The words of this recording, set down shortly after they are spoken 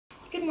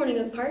Good morning,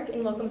 Oak Park,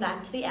 and welcome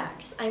back to the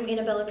Axe. I'm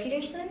Annabella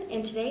Peterson,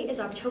 and today is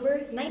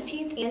October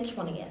 19th and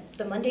 20th,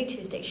 the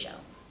Monday-Tuesday show.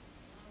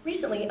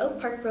 Recently,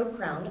 Oak Park broke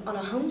ground on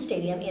a home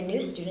stadium and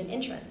new student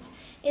entrance.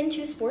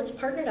 N2 Sports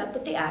partnered up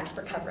with the Axe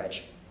for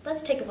coverage.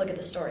 Let's take a look at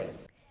the story.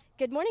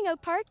 Good morning,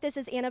 Oak Park. This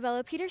is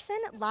Annabella Peterson,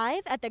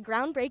 live at the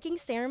groundbreaking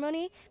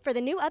ceremony for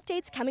the new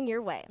updates coming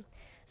your way.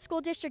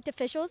 School district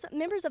officials,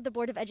 members of the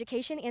Board of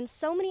Education, and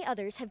so many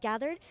others have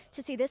gathered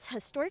to see this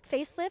historic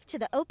facelift to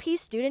the OP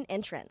student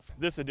entrance.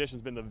 This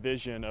addition's been the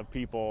vision of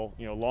people,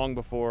 long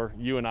before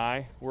you and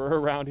I were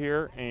around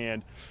here,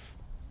 and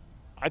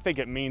I think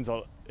it means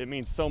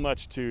so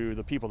much to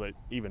the people that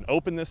even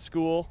opened this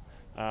school,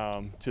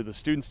 to the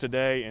students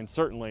today, and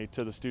certainly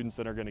to the students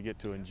that are going to get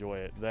to enjoy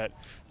it, that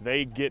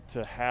they get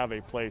to have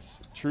a place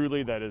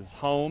truly that is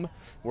home,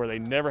 where they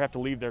never have to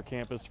leave their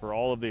campus for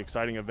all of the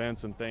exciting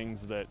events and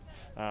things that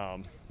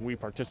we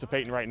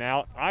participate in right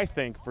now. I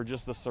think for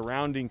just the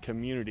surrounding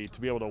community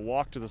to be able to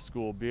walk to the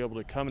school, be able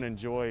to come and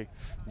enjoy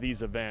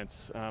these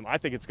events, I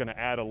think it's going to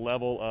add a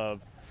level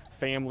of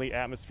family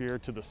atmosphere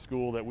to the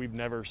school that we've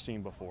never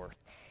seen before.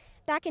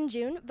 Back in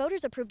June,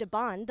 voters approved a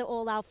bond that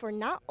will allow for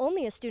not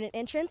only a student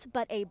entrance,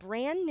 but a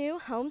brand new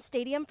home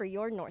stadium for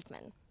your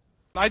Northmen.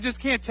 I just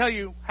can't tell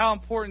you how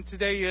important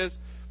today is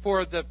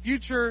for the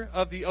future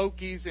of the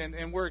Okies,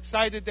 and we're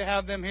excited to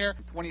have them here.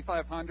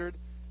 2,500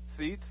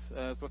 seats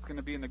is what's going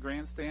to be in the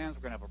grandstands.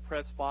 We're going to have a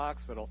press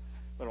box that'll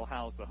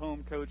house the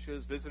home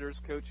coaches, visitors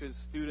coaches,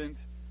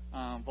 students,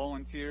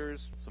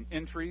 volunteers, some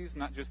entries,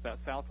 not just that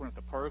south one at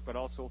the park, but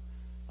also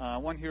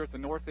one here at the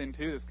north end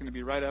too that's going to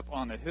be right up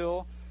on the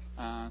hill.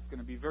 It's going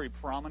to be very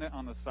prominent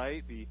on the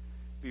site, be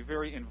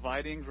very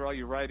inviting, draw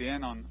you right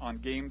in on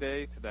game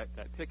day to that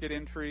ticket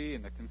entry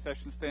and the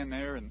concession stand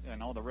there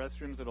and all the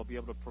restrooms that'll be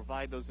able to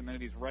provide those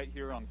amenities right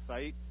here on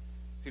site,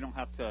 so you don't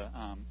have to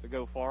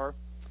go far.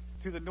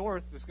 To the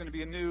north, there's going to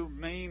be a new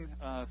main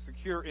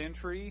secure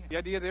entry. The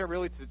idea there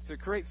really to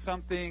create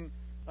something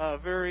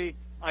very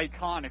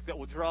iconic that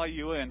will draw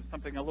you in,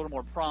 something a little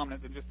more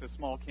prominent than just a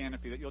small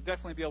canopy that you'll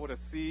definitely be able to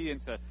see and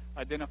to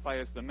identify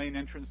as the main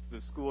entrance to the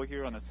school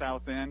here on the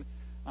south end.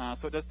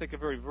 So it does take a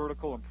very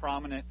vertical and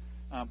prominent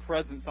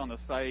presence on the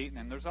site.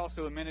 And there's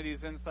also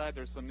amenities inside.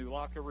 There's some new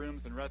locker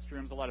rooms and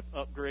restrooms, a lot of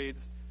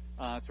upgrades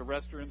to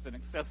restrooms and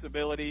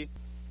accessibility.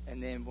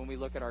 And then when we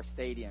look at our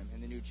stadium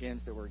and the new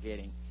gyms that we're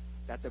getting,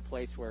 that's a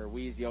place where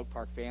we as the Oak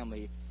Park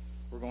family,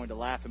 we're going to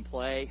laugh and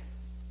play,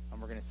 and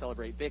we're going to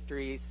celebrate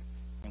victories.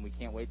 And we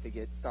can't wait to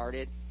get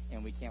started,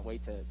 and we can't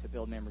wait to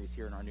build memories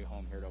here in our new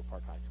home here at Oak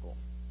Park High School.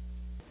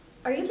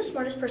 Are you the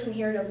smartest person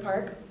here at Oak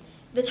Park?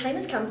 The time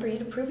has come for you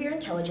to prove your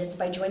intelligence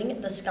by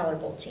joining the Scholar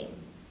Bowl team.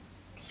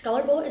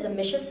 Scholar Bowl is a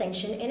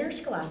MSHSA-sanctioned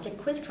interscholastic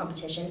quiz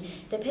competition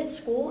that pits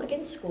school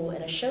against school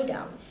in a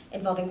showdown,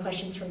 involving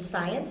questions from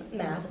science,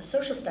 math,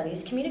 social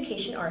studies,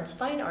 communication arts,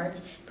 fine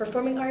arts,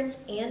 performing arts,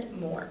 and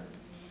more.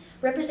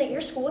 Represent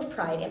your school with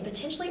pride and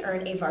potentially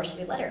earn a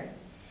varsity letter.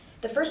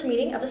 The first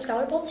meeting of the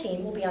Scholar Bowl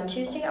team will be on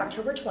Tuesday,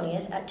 October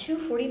 20th at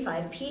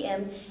 2:45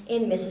 p.m.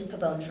 in Mrs.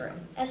 Pabon's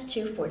room,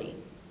 S240.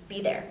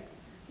 Be there.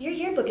 Your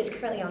yearbook is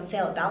currently on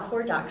sale at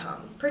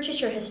balfour.com.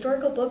 Purchase your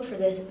historical book for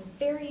this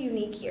very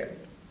unique year.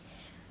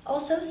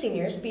 Also,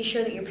 seniors, be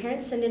sure that your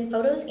parents send in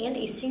photos and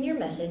a senior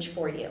message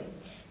for you.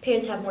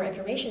 Parents have more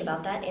information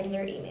about that in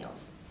their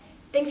emails.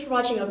 Thanks for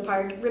watching Oak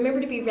Park.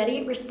 Remember to be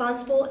ready,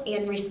 responsible,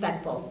 and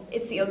respectful.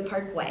 It's the Oak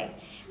Park way.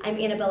 I'm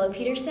Annabella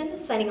Peterson,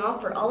 signing off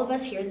for all of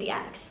us here at the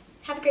Axe.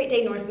 Have a great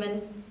day,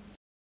 Northmen.